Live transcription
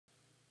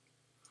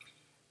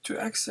To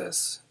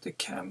access the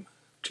CAM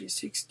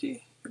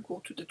 360, you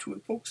go to the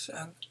toolbox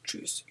and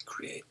choose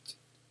Create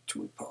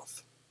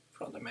Toolpath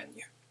from the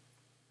menu.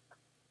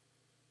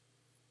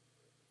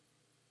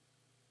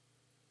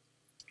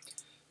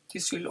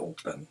 This will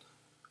open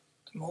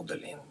the model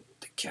in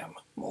the CAM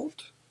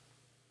mode.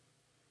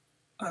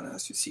 And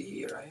as you see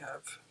here, I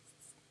have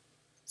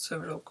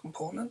several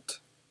components.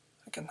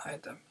 I can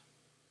hide them,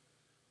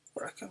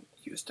 or I can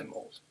use them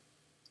all.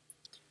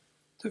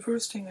 The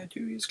first thing I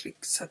do is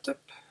click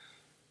Setup,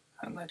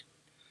 and I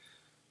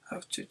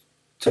have to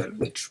tell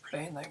which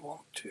plane I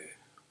want to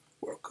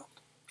work on.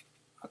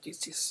 And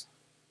this is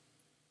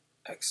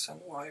X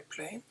and Y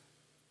plane.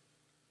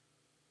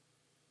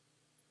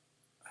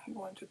 I'm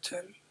going to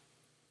tell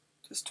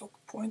the stock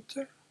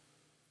pointer,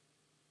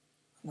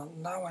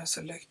 and now I'm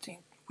selecting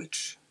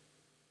which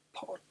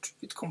part,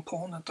 which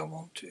component I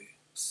want to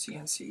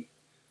CNC,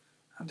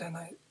 and then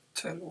I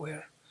tell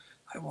where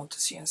I want the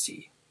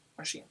CNC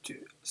machine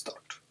to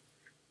start.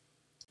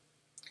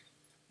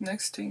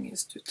 Next thing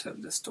is to tell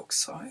the stock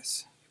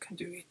size. You can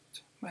do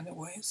it many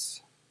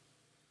ways.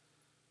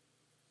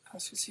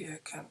 As you see, I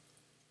can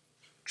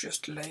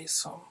just lay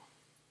some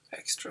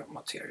extra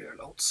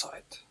material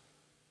outside,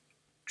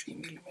 3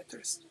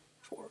 millimeters,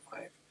 4 or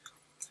 5,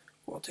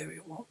 whatever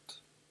you want.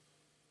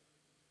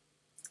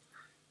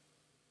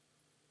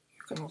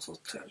 You can also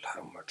tell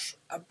how much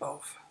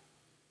above,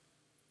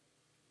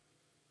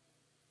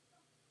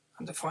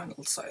 and the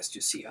final size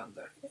you see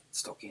under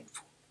stock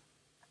info.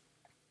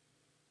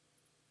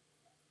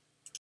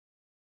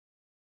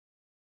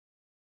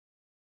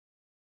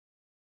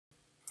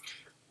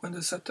 When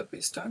the setup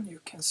is done,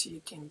 you can see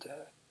it in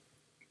the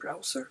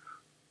browser.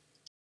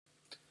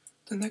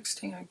 The next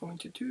thing I'm going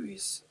to do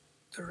is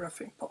the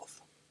roughing path.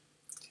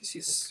 This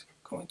is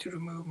going to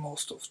remove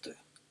most of the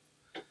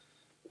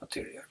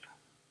material.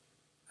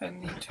 I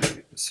need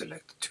to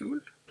select the tool.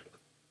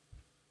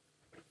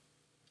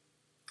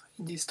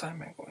 In this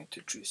time I'm going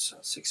to choose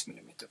a 6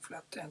 mm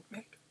flat end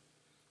mill.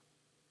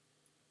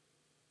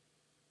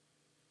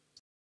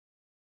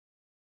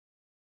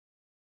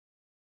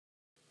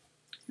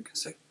 You can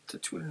set the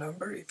tool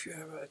number if you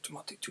have an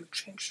automatic tool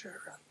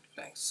changer, and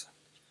length.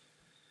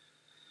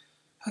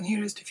 And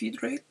here is the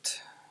feed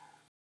rate.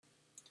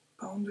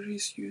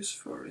 Boundaries used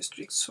for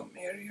restrict some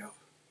area,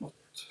 not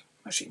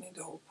machining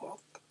the whole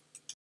path.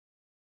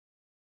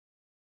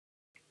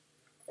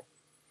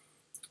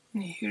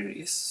 And here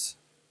is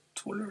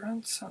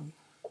tolerance and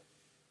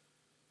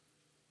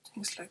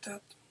things like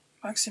that.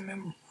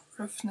 Maximum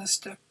roughness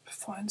step,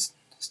 fine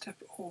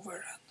step over,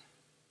 and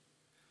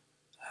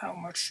how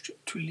much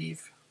to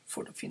leave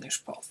for the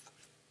finished path.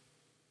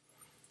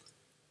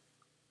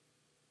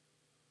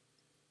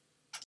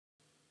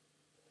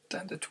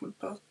 Then the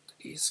toolpath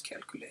is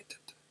calculated.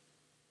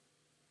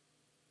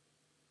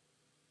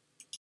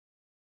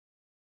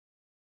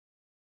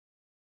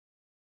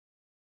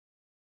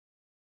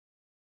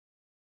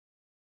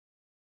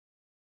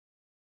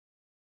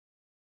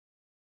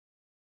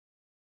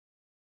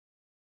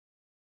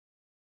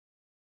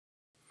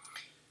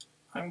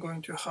 I'm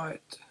going to hide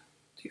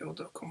the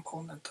other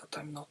component that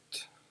I'm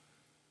not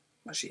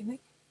machining.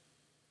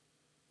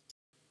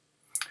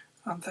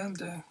 And then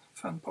the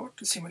fun part,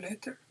 the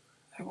simulator.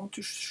 I want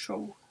to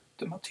show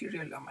the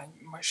material I'm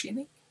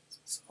machining,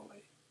 so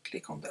I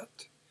click on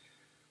that.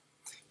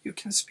 You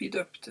can speed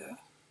up the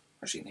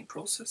machining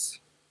process.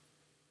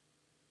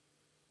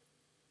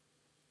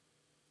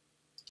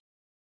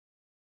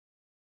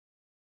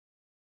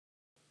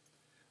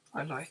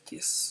 I like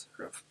this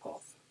rough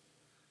path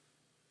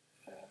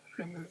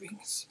removing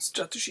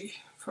strategy.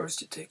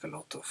 First you take a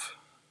lot of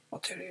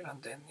material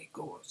and then it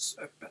goes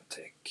up and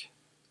take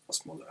a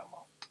smaller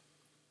amount.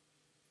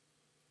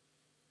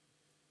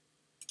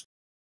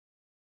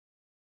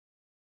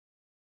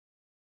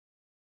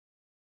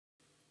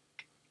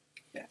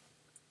 Yeah.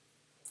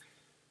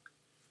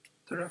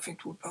 The roughing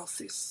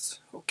toolpath is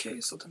okay,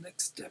 so the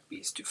next step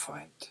is to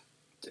find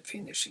the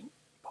finishing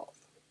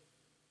path.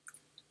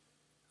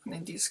 And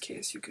in this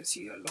case you can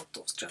see a lot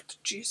of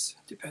strategies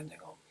depending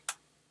on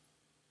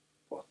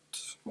what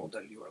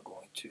model you are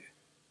going to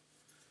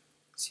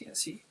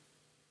CNC.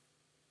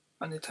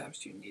 Many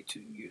times you need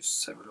to use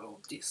several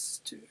of these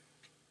to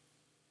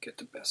get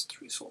the best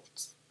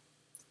results.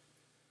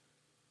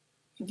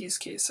 In this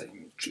case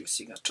I'm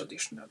choosing a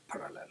traditional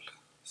parallel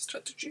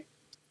strategy.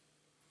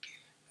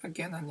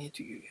 Again I need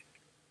to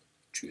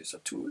choose a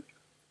tool.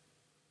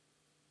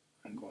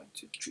 I'm going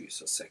to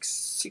choose a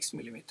 6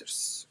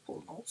 mm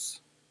ball nose.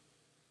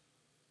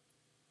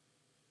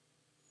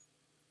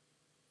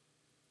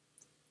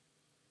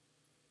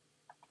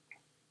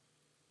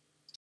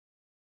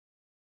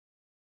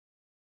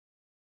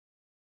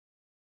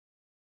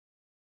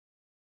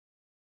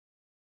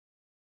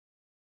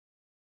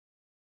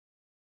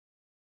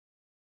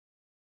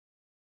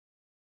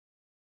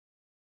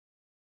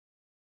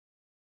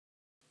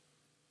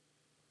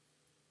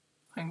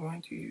 I'm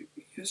going to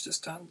use the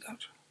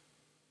standard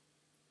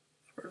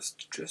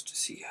first just to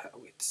see how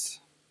it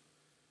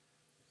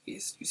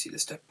is. You see the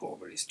step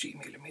over is 3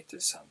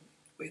 mm and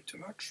way too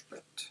much,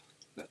 but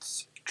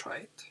Let's try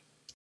it.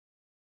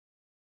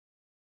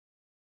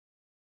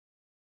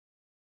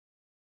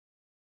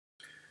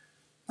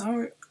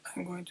 Now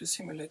I'm going to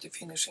simulate the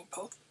finishing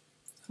path,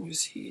 and you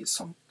see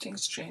something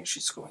strange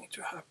is going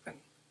to happen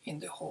in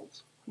the hole.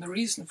 And the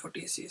reason for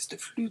this is the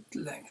flute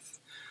length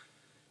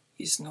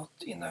is not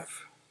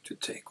enough to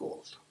take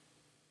all.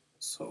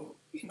 So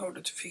in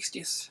order to fix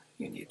this,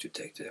 you need to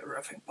take the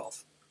roughing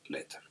path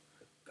later.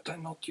 But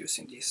I'm not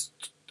using this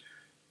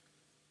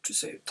to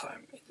save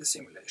time in the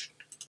simulation.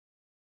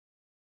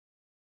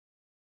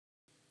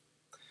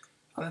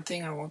 Another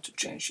thing I want to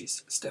change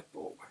is step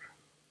over.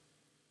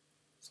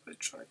 So I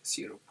try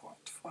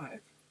 0.5,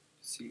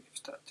 see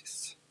if that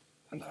is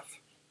enough.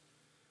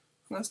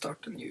 And I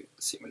start a new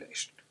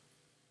simulation.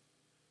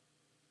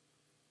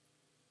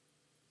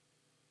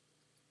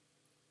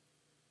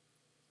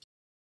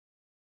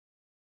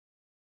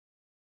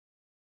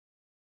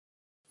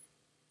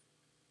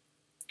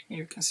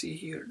 You can see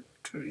here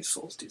the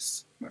result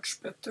is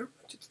much better,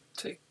 but it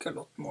takes a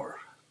lot more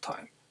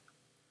time.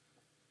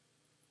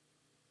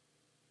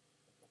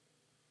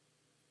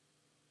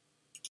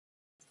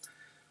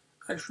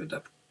 I should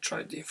have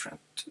tried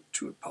different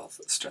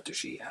toolpath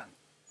strategy and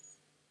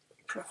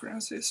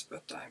preferences,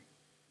 but I'm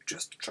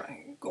just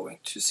going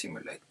to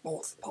simulate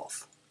both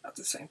paths at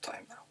the same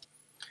time now.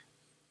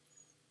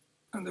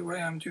 And the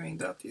way I'm doing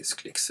that is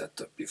click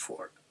setup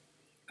before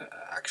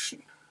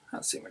action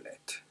and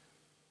simulate.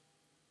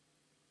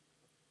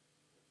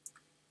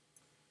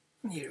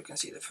 And here you can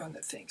see the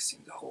funny things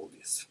in the hole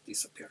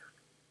disappear.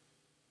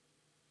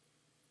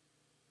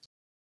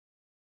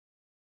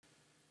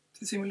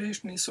 The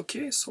simulation is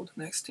okay, so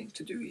the next thing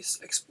to do is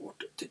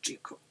export the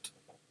G-code.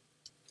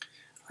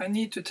 I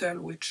need to tell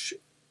which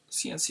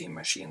CNC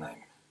machine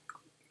I'm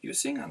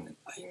using, and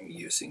I'm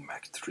using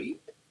Mac 3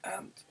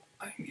 and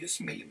I'm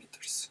using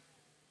millimeters.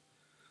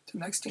 The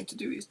next thing to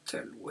do is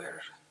tell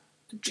where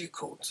the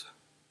G-code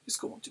is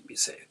going to be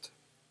saved.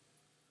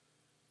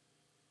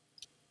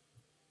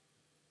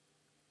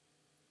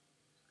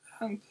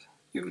 And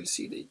you will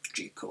see the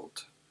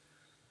G-code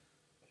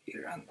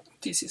here, and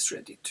this is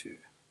ready to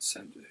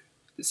send to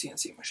the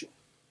CNC machine.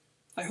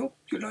 I hope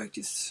you like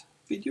this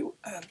video,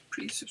 and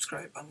please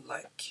subscribe and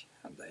like,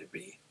 and there'll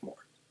be more.